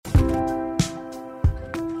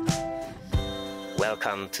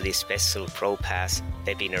Welcome to this special ProPASS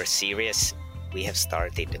webinar series. We have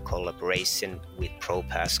started a collaboration with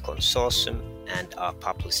ProPASS Consortium and are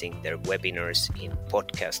publishing their webinars in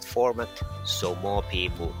podcast format so more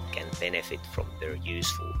people can benefit from their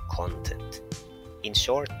useful content. In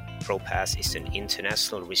short, ProPASS is an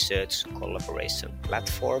international research collaboration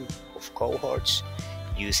platform of cohorts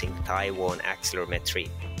using Taiwan accelerometry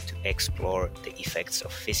to explore the effects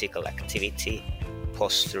of physical activity,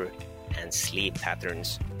 posture, and sleep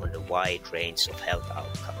patterns on a wide range of health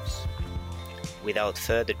outcomes. Without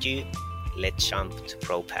further ado, let's jump to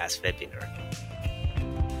ProPASS webinar.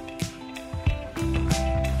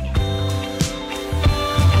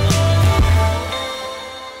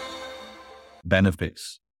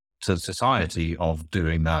 Benefits to society of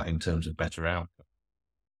doing that in terms of better outcomes.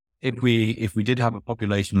 If we did have a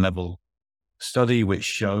population level study which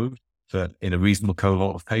showed that in a reasonable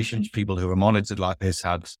cohort of patients, people who were monitored like this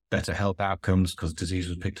had better health outcomes because disease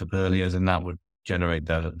was picked up earlier, then that would generate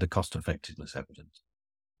the cost effectiveness evidence.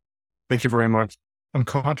 Thank you very much. I'm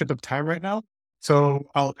conscious of time right now, so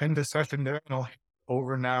I'll end the session there and I'll hand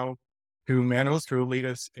over now to Manos who will lead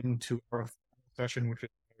us into our session, which is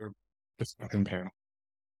our discussion panel.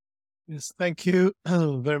 Yes, thank you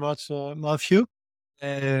very much, Matthew.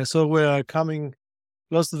 So we are coming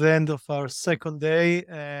close to the end of our second day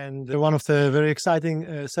and one of the very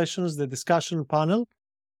exciting sessions, the discussion panel.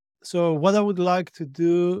 So what I would like to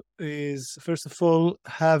do is, first of all,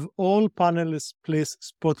 have all panelists please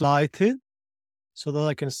spotlighted so that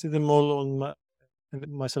I can see them all on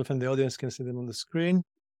myself and the audience can see them on the screen.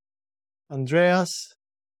 Andreas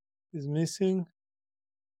is missing.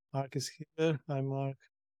 Mark is here. Hi, Mark.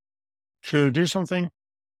 Should we do something?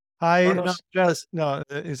 It's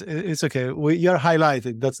okay. You're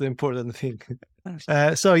highlighted. That's the important thing.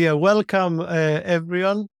 Welcome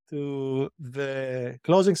everyone to the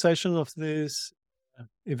closing session of this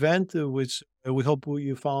event, which we hope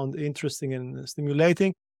you found interesting and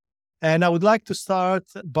stimulating. And I would like to start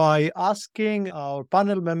by asking our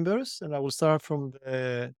panel members, and I will start from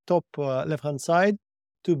the top left-hand side,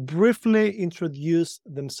 to briefly introduce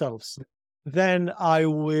themselves. Then I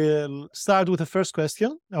will start with the first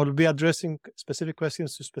question. I will be addressing specific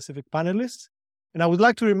questions to specific panelists. And I would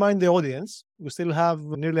like to remind the audience, we still have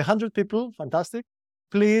nearly 100 people. Fantastic.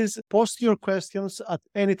 Please post your questions at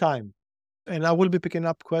any time. And I will be picking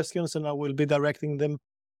up questions and I will be directing them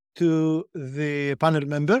to the panel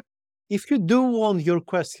member. If you do want your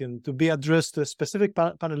question to be addressed to a specific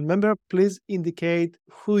panel member, please indicate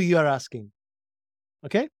who you are asking.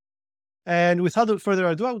 Okay? And without further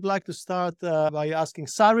ado, I would like to start by asking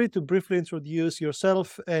Sari to briefly introduce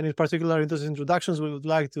yourself. And in particular, in those introductions, we would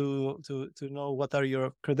like to know what are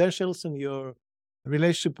your credentials and your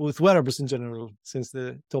relationship with wearables in general, since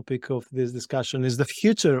the topic of this discussion is the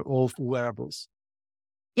future of wearables.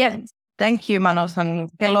 Yes, thank you, Manos,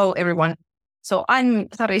 and hello, everyone. So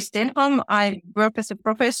I'm Sari Stenholm. I work as a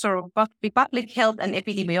professor of public health and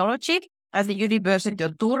epidemiology at the University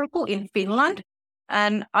of Turku in Finland.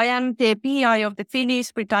 And I am the PI of the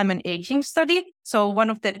Finnish retirement aging study, so one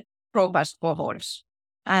of the ProPASS cohorts.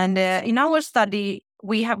 And in our study,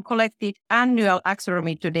 we have collected annual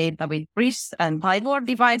accelerometer data with wrist and thigh-board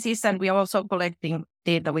devices, and we are also collecting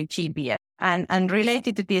data with GPS. And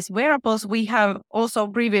related to these wearables, we have also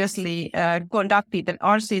previously conducted an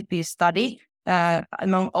RCT study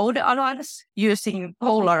among older adults using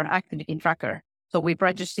polar activity tracker. So we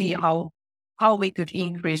try to see how we could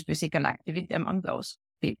increase physical activity among those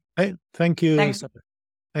people. Hey, thank you. Thanks.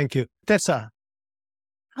 Thank you. Tessa.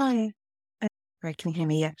 Hi. Great, can you hear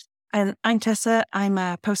me? Yes. I'm Tessa. I'm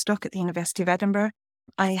a postdoc at the University of Edinburgh.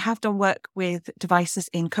 I have done work with devices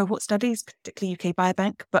in cohort studies, particularly UK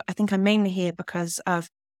Biobank, but I think I'm mainly here because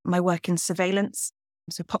of my work in surveillance,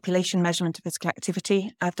 so population measurement of physical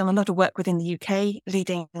activity. I've done a lot of work within the UK,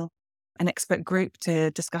 leading an expert group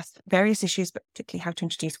to discuss various issues, but particularly how to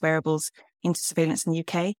introduce wearables into surveillance in the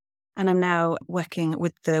UK. And I'm now working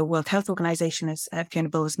with the World Health Organization, as Fiona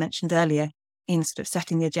Bull has mentioned earlier, in sort of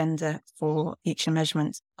setting the agenda for future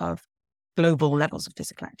measurement of global levels of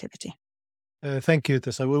physical activity. Thank you,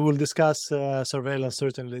 Tessa. We will discuss surveillance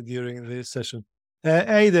certainly during this session.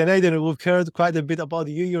 Aidan, we've heard quite a bit about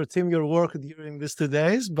you, your team, your work during these 2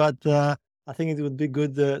 days, but I think it would be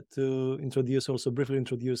good to briefly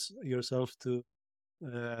introduce yourself to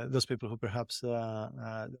those people who perhaps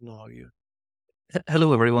don't know you.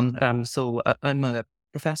 Hello, everyone. I'm a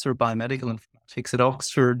professor of biomedical informatics at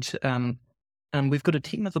Oxford. And we've got a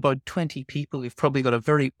team of about 20 people who've probably got a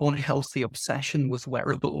very unhealthy obsession with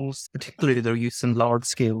wearables, particularly their use in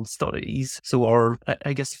large-scale studies. So our,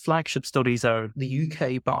 I guess, flagship studies are the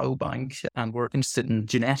UK Biobank, and we're interested in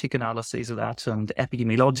genetic analyses of that and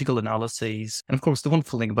epidemiological analyses. And of course, the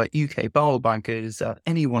wonderful thing about UK Biobank is that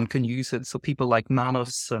anyone can use it. So people like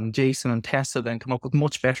Manos and Jason and Tessa then come up with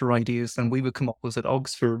much better ideas than we would come up with at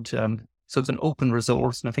Oxford. So it's an open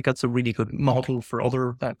resource, and I think that's a really good model for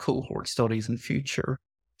other cohort studies in future.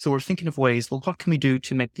 So we're thinking of ways, well, what can we do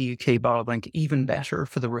to make the UK Biobank even better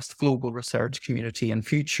for the global research community in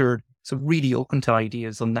future? So really open to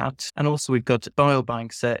ideas on that. And also we've got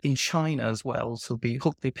biobanks in China as well. So there'll be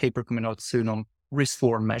hopefully a paper coming out soon on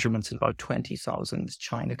risk-form measurements in about 20,000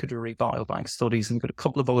 China Kuduri biobank studies. And we've got a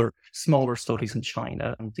couple of other smaller studies in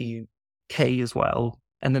China and the UK as well.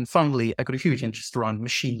 And then finally, I got a huge interest around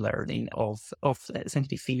machine learning of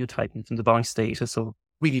essentially phenotyping from device data. So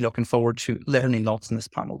really looking forward to learning lots in this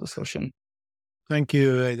panel discussion. Thank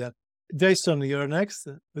you, Aidan. Jason, you're next.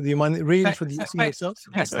 Do you mind reintroducing yourself?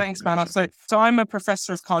 Yes, thanks, man. So I'm a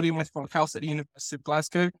professor of cardiometabolic health at the University of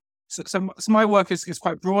Glasgow. So my work is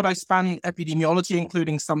quite broad. I span epidemiology,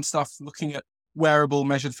 including some stuff looking at wearable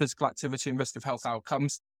measured physical activity and risk of health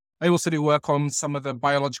outcomes. I also do work on some of the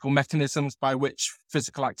biological mechanisms by which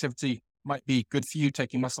physical activity might be good for you,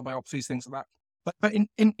 taking muscle biopsies, things like that. But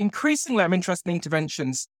increasingly, I'm interested in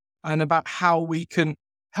interventions and about how we can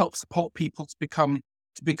help support people to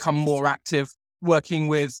become more active, working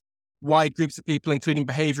with wide groups of people, including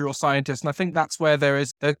behavioral scientists. And I think that's where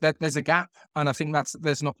there's a gap. And I think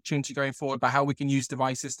there's an opportunity going forward about how we can use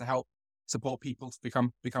devices to help support people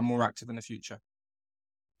to become more active in the future.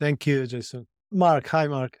 Thank you, Jason. Mark. Hi,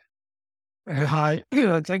 Mark. Hi,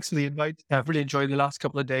 thanks for the invite. I've really enjoyed the last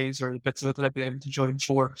couple of days, or the bits of it that I've been able to join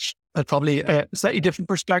for. Probably a slightly different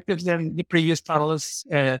perspective than the previous panelists.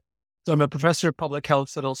 So I'm a professor of public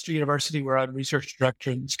health at Ulster University, where I'm research director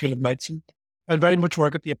in the School of Medicine. I very much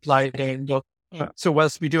work at the applied end. So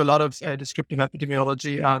whilst we do a lot of descriptive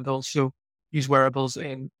epidemiology and also use wearables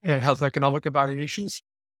in health economic evaluations,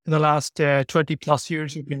 in the last 20 plus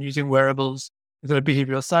years, we've been using wearables the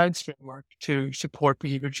behavioral science framework to support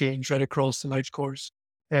behavior change right across the life course,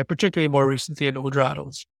 particularly more recently in older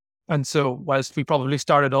adults. And so whilst we probably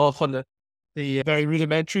started off on the very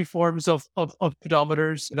rudimentary forms of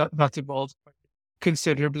pedometers, that's evolved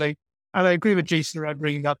considerably. And I agree with Jason around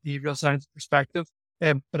bringing that behavioral science perspective.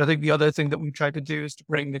 But I think the other thing that we try to do is to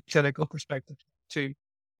bring the clinical perspective too.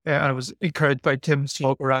 And I was encouraged by Tim's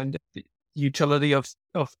talk around the utility of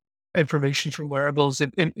information from wearables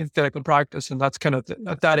in clinical practice, and that's kind of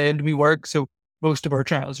at that end we work. So most of our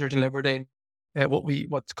trials are delivered in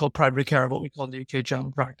what's called primary care, what we call the UK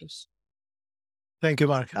general practice. Thank you,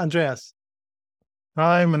 Mark. Andreas.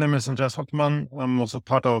 Hi, my name is Andreas Hockmann. I'm also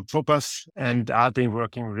part of ProPASS, and I've been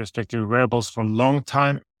working with respect to wearables for a long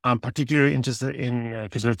time. I'm particularly interested in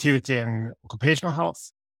physical activity and occupational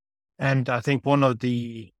health. And I think one of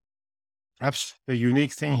perhaps the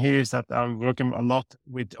unique thing here is that I'm working a lot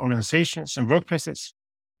with organizations and workplaces.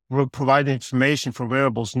 We're providing information from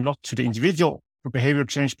wearables, not to the individual for behavior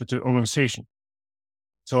change, but to the organization.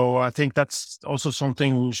 So I think that's also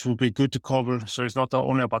something which would be good to cover. So it's not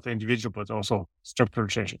only about the individual, but also structural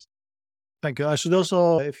changes. Thank you. I should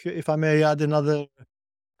also, if I may add another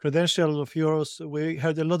credential of yours, we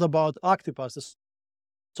heard a lot about Octopus, the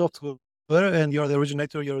software, and you're the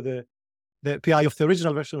originator, you're the PI of the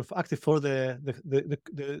original version of Active4,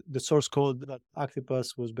 the source code that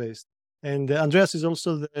Octopus was based. And Andreas is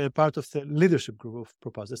also the part of the leadership group of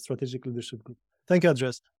ProPASS, the strategic leadership group. Thank you,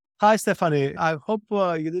 Andreas. Hi, Stephanie. I hope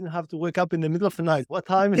you didn't have to wake up in the middle of the night. What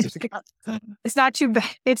time is it? It's not too bad.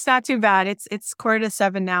 It's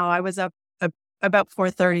 7:15 now. I was up about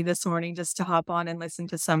 4:30 this morning just to hop on and listen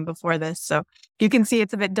to some before this. So you can see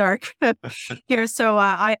it's a bit dark here. So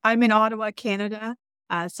I'm in Ottawa, Canada.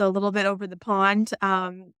 So a little bit over the pond.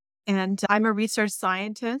 And I'm a research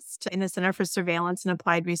scientist in the Center for Surveillance and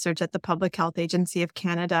Applied Research at the Public Health Agency of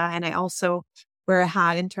Canada. And I also wear a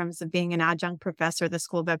hat in terms of being an adjunct professor at the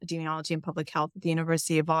School of Epidemiology and Public Health at the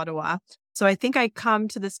University of Ottawa. So I think I come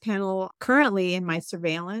to this panel currently in my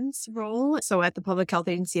surveillance role. So at the Public Health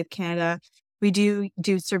Agency of Canada, we do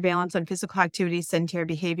surveillance on physical activity, sedentary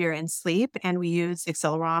behavior, and sleep. And we use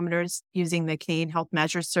accelerometers using the Canadian Health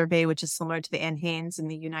Measures Survey, which is similar to the NHANES in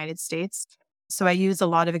the United States. So I use a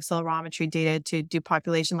lot of accelerometry data to do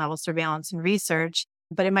population level surveillance and research.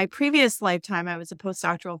 But in my previous lifetime, I was a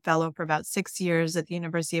postdoctoral fellow for about 6 years at the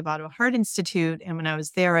University of Ottawa Heart Institute. And when I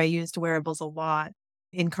was there, I used wearables a lot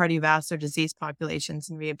in cardiovascular disease populations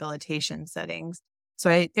and rehabilitation settings. So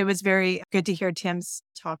it was very good to hear Tim's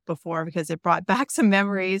talk before because it brought back some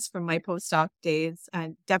memories from my postdoc days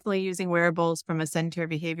and definitely using wearables from a sedentary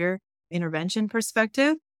behavior intervention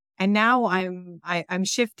perspective. And now I'm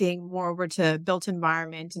shifting more over to built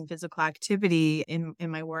environment and physical activity in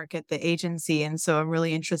my work at the agency. And so I'm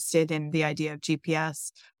really interested in the idea of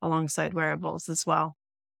GPS alongside wearables as well.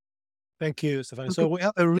 Thank you, Stephanie. So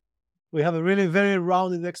we have a really very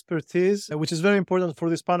rounded expertise, which is very important for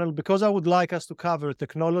this panel because I would like us to cover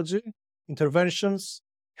technology, interventions,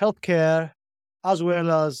 healthcare, as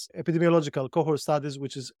well as epidemiological cohort studies,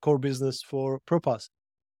 which is core business for ProPASS.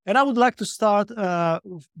 And I would like to start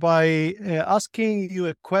by asking you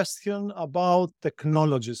a question about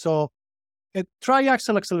technology. So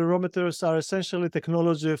triaxial accelerometers are essentially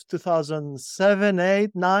technology of 2007, 8,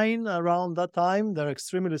 9, around that time. They're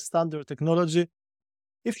extremely standard technology.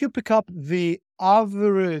 If you pick up the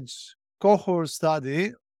average cohort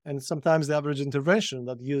study and sometimes the average intervention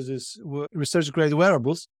that uses research-grade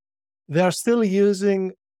wearables, they are still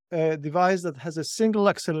using a device that has a single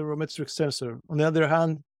accelerometric sensor. On the other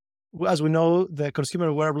hand, as we know, the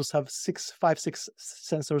consumer wearables have 6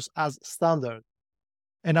 sensors as standard.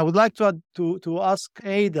 And I would like to ask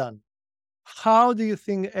Aidan, how do you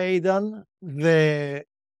think, Aidan, the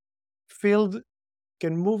field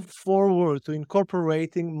can move forward to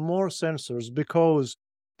incorporating more sensors? Because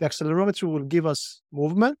the accelerometry will give us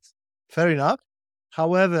movement, fair enough.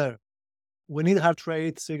 However, we need heart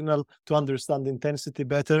rate signal to understand intensity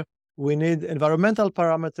better. We need environmental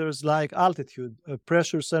parameters like altitude,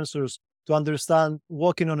 pressure sensors to understand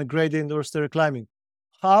walking on a gradient or stair climbing.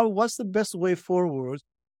 What's the best way forward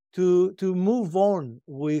to move on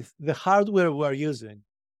with the hardware we're using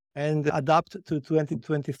and adapt to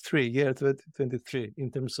 2023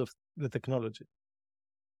 in terms of the technology?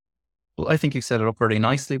 Well, I think you set it up very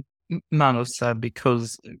nicely, Manos,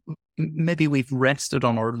 because maybe we've rested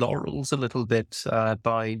on our laurels a little bit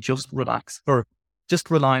by just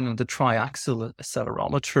relying on the triaxial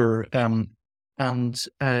accelerometer.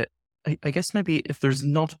 I guess maybe if there's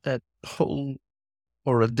not a pull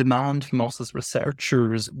or a demand from us as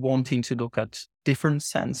researchers wanting to look at different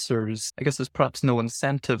sensors, I guess there's perhaps no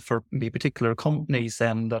incentive for maybe particular companies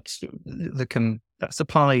that can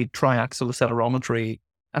supply triaxial accelerometry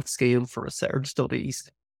at scale for research studies.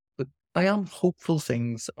 But I am hopeful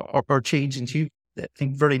things are changing. You, I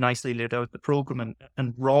think, very nicely laid out the program,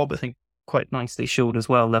 and Rob, I think, quite nicely showed as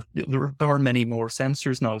well that there are many more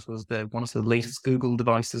sensors now. So one of the latest Google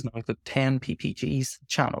devices now with 10 PPGs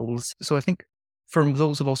channels. So I think for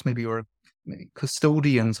those of us maybe who are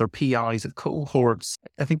custodians or PIs of cohorts,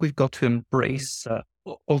 I think we've got to embrace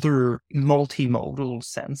other multimodal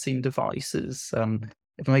sensing devices.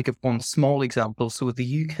 If I give one small example, so with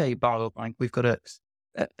the UK Biobank, we've got a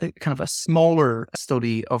kind of a smaller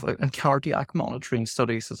study of a cardiac monitoring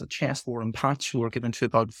study. So it's a chest warm patch we're given to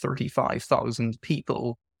about 35,000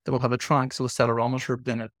 people that will have a triaxial accelerometer,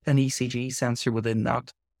 then an ECG sensor within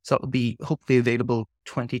that. So it will be hopefully available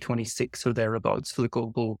 2026 or thereabouts for the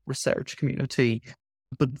global research community.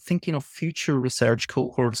 But thinking of future research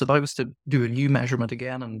cohorts, if I was to do a new measurement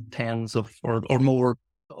again on tens of or more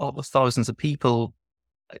of thousands of people,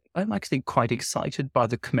 I'm actually quite excited by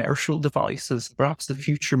the commercial devices. Perhaps the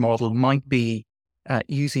future model might be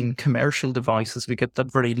using commercial devices. We get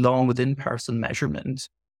that very long with in-person measurement,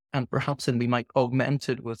 and perhaps then we might augment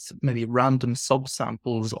it with maybe random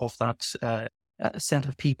subsamples of that set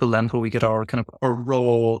of people, and where we get our kind of our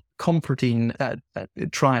raw, comforting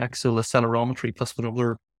triaxial accelerometry plus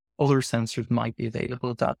what other sensors might be available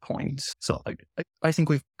at that point. So I think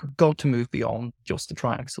we've got to move beyond just the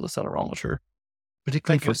triaxial accelerometer,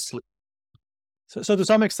 particularly for sleep. So to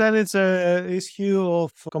some extent, it's an issue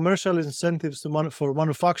of commercial incentives for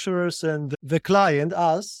manufacturers and the client,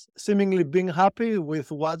 us, seemingly being happy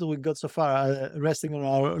with what we got so far, resting on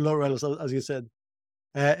our laurels, as you said,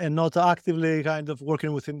 and not actively kind of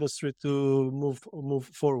working with industry to move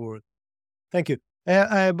forward. Thank you.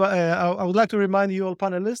 But I would like to remind you all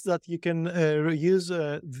panelists that you can use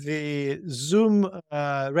the Zoom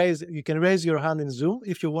You can raise your hand in Zoom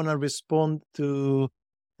if you want to respond to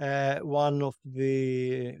one of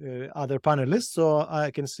the other panelists. So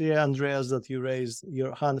I can see, Andreas, that you raised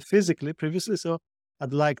your hand physically previously. So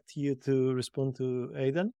I'd like you to respond to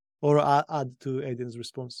Aidan or add to Aidan's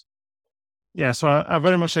response. Yeah, so I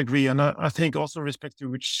very much agree. And I think also respect to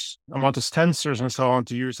which amount of sensors and so on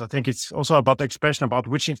to use, I think it's also about the expression about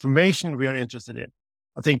which information we are interested in.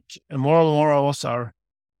 I think more and more of us are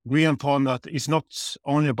agreeing upon that it's not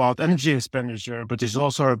only about energy expenditure, but it's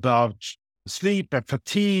also about sleep and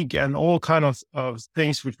fatigue and all kinds of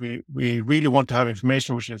things which we really want to have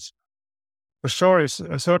information, which is for sure is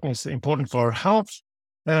certainly important for health.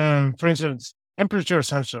 For instance, temperature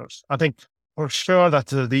sensors. I think for sure that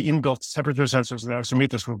the inbuilt temperature sensors and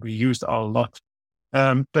oximeters will be used a lot.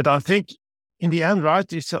 But I think in the end,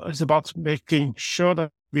 right, it's about making sure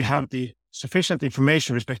that we have the sufficient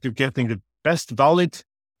information with respect to getting the best valid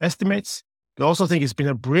estimates. I also think it's been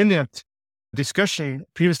a brilliant discussion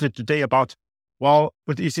previously today about, well,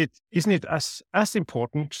 but isn't it as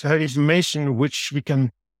important to have information which we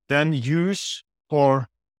can then use for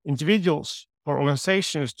individuals, for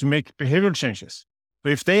organizations to make behavioral changes?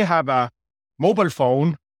 So if they have a mobile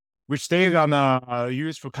phone, which they're gonna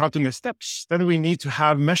use for counting the steps, then we need to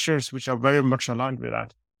have measures which are very much aligned with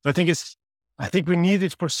that. So I think we need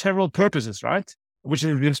it for several purposes, right? Which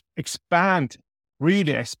is just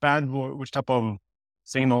really expand which type of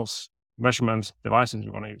signals, measurements, devices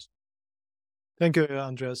we want to use. Thank you,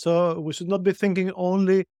 Andrea. So we should not be thinking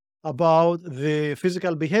only about the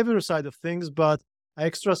physical behavior side of things, but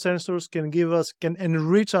extra sensors can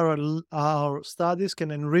enrich our studies,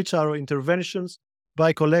 can enrich our interventions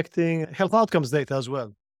by collecting health outcomes data as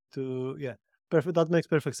well. Perfect. That makes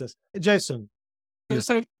perfect sense. Jason.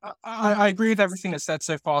 So I agree with everything that's said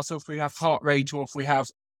so far. So if we have heart rate or if we have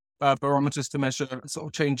barometers to measure sort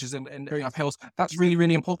of changes in going up hills, that's really,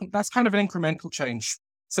 really important. That's kind of an incremental change.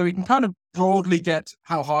 So we can kind of broadly get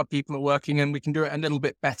how hard people are working and we can do it a little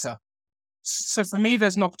bit better. So for me,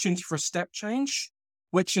 there's an opportunity for a step change,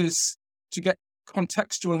 which is to get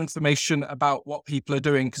contextual information about what people are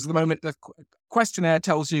doing. Because at the moment, the questionnaire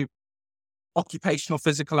tells you occupational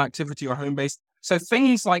physical activity or home-based. So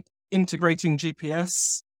things like integrating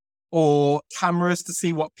GPS or cameras to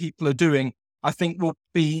see what people are doing, I think will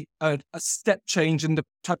be a step change in the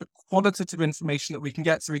type of qualitative information that we can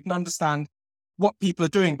get so we can understand what people are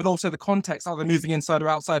doing, but also the context, are they moving inside or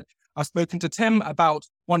outside? I've spoken to Tim about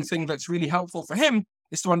one thing that's really helpful for him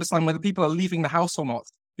is to understand whether people are leaving the house or not.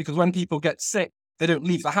 Because when people get sick, they don't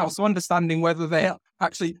leave the house. So understanding whether they are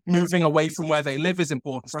actually moving away from where they live is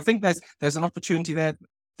important. So I think there's an opportunity there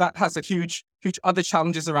that has a huge other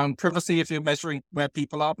challenges around privacy if you're measuring where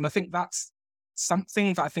people are. And I think that's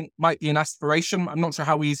something that I think might be an aspiration. I'm not sure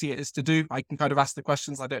how easy it is to do. I can kind of ask the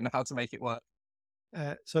questions. I don't know how to make it work.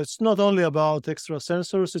 So it's not only about extra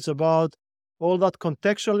sensors, it's about all that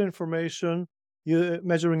contextual information,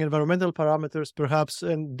 measuring environmental parameters, perhaps,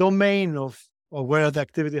 and domain of where the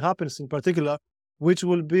activity happens in particular, which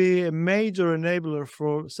will be a major enabler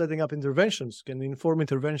for setting up interventions, can inform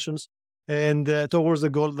interventions, and towards the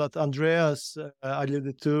goal that Andreas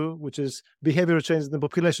alluded to, which is behavioral change in the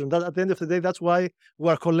population. That at the end of the day, that's why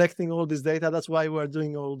we're collecting all this data. That's why we're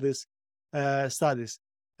doing all these studies.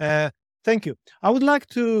 Thank you. I would like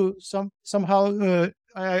to somehow,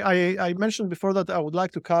 I mentioned before that I would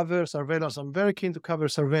like to cover surveillance. I'm very keen to cover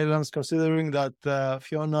surveillance, considering that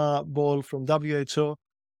Fiona Ball from WHO,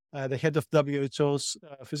 the head of WHO's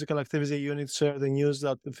physical activity unit, shared the news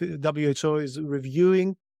that the WHO is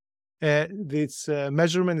reviewing its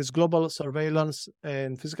measurement, its global surveillance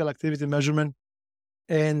and physical activity measurement.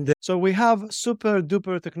 And so we have super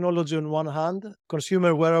duper technology on one hand,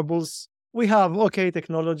 consumer wearables. We have okay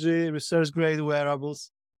technology, research grade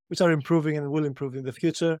wearables, which are improving and will improve in the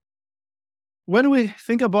future. When we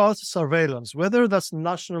think about surveillance, whether that's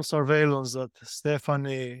national surveillance that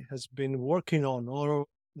Stephanie has been working on, or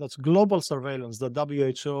that's global surveillance that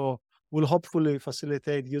WHO will hopefully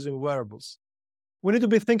facilitate using wearables, we need to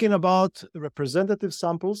be thinking about representative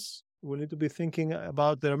samples. We need to be thinking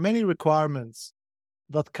about there are many requirements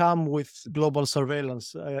that come with global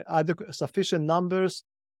surveillance, either sufficient numbers,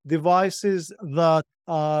 devices that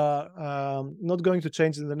are not going to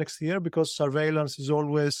change in the next year because surveillance is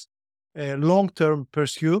always a long-term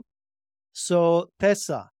pursuit. So,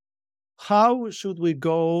 Tessa, how should we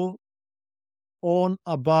go on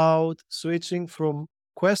about switching from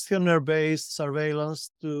questionnaire-based surveillance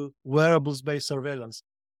to wearables-based surveillance?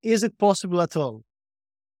 Is it possible at all?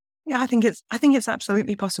 Yeah, I think it's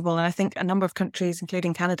absolutely possible. And I think a number of countries,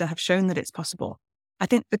 including Canada, have shown that it's possible. I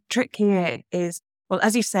think the trick here is, well,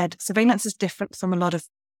 as you said, surveillance is different from a lot of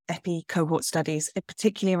EPI cohort studies,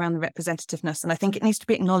 particularly around the representativeness. And I think it needs to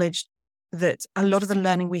be acknowledged that a lot of the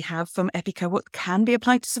learning we have from EPI cohort can be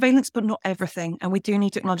applied to surveillance, but not everything. And we do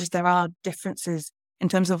need to acknowledge there are differences in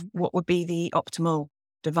terms of what would be the optimal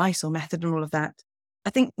device or method and all of that.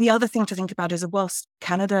 I think the other thing to think about is that whilst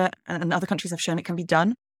Canada and other countries have shown it can be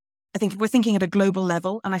done, I think if we're thinking at a global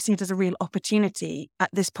level, and I see it as a real opportunity at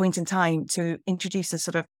this point in time to introduce a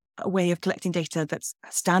sort of a way of collecting data that's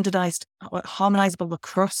standardized, harmonizable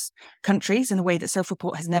across countries in a way that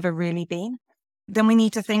self-report has never really been, then we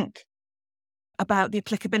need to think about the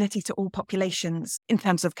applicability to all populations in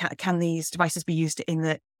terms of can these devices be used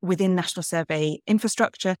within national survey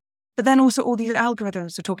infrastructure? But then also all these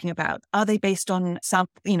algorithms we're talking about, are they based on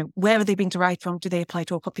where are they being derived from? Do they apply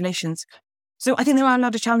to all populations? So I think there are a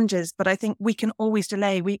lot of challenges, but I think we can always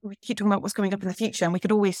delay. We keep talking about what's coming up in the future, and we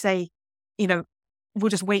could always say, we'll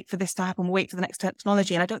just wait for this to happen, we'll wait for the next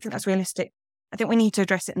technology. And I don't think that's realistic. I think we need to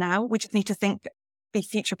address it now. We just need to be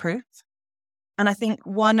future-proof. And I think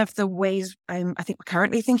one of the ways I think we're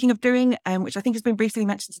currently thinking of doing, which I think has been briefly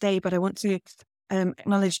mentioned today, but I want to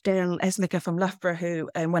acknowledge Dale Eslicker from Loughborough, who,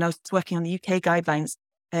 when I was working on the UK guidelines,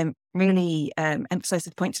 really emphasised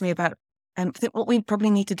the point to me about, I think what we probably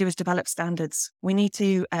need to do is develop standards. We need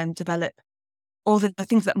to develop all the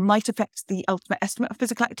things that might affect the ultimate estimate of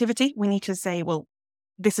physical activity. We need to say, well,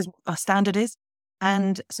 this is what our standard is.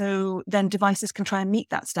 And so then devices can try and meet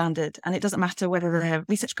that standard. And it doesn't matter whether they're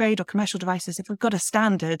research grade or commercial devices. If we've got a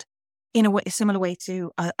standard in a similar way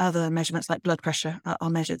to other measurements like blood pressure are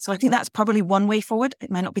measured. So I think that's probably one way forward.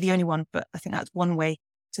 It might not be the only one, but I think that's one way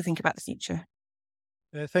to think about the future.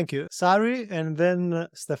 Thank you. Sari, and then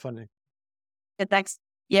Stephanie. Yeah, thanks.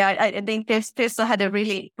 Yeah, I think Tessa had a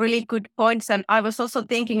really, really good points. And I was also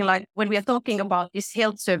thinking, like, when we are talking about this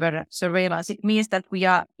health surveillance, it means that we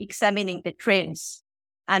are examining the trends.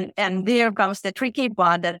 And there comes the tricky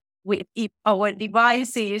part that if our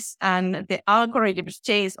devices and the algorithms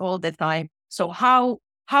change all the time. So how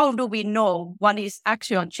do we know what is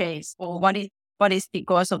actual change or what is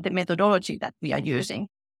because of the methodology that we are using?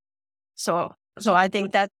 So I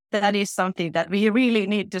think that is something that we really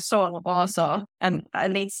need to solve also. And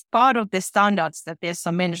it's part of the standards that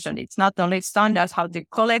Tessa mentioned. It's not only standards how to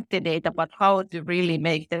collect the data, but how to really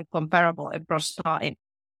make them comparable across time.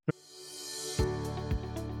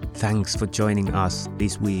 Thanks for joining us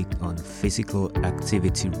this week on Physical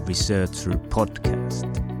Activity Researcher Podcast.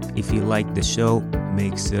 If you like the show,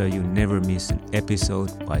 make sure you never miss an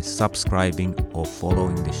episode by subscribing or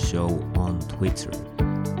following the show on Twitter.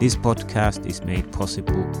 This podcast is made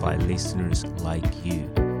possible by listeners like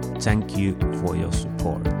you. Thank you for your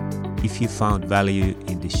support. If you found value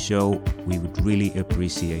in the show, we would really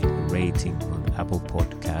appreciate a rating on Apple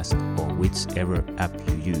Podcasts or whichever app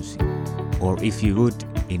you're using. Or if you would,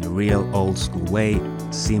 in a real old school way,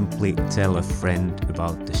 simply tell a friend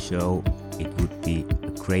about the show. It would be a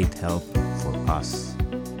great help for us.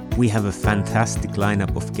 We have a fantastic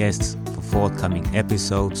lineup of guests for forthcoming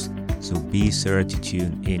episodes, so be sure to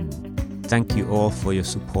tune in. Thank you all for your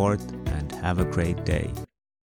support and have a great day.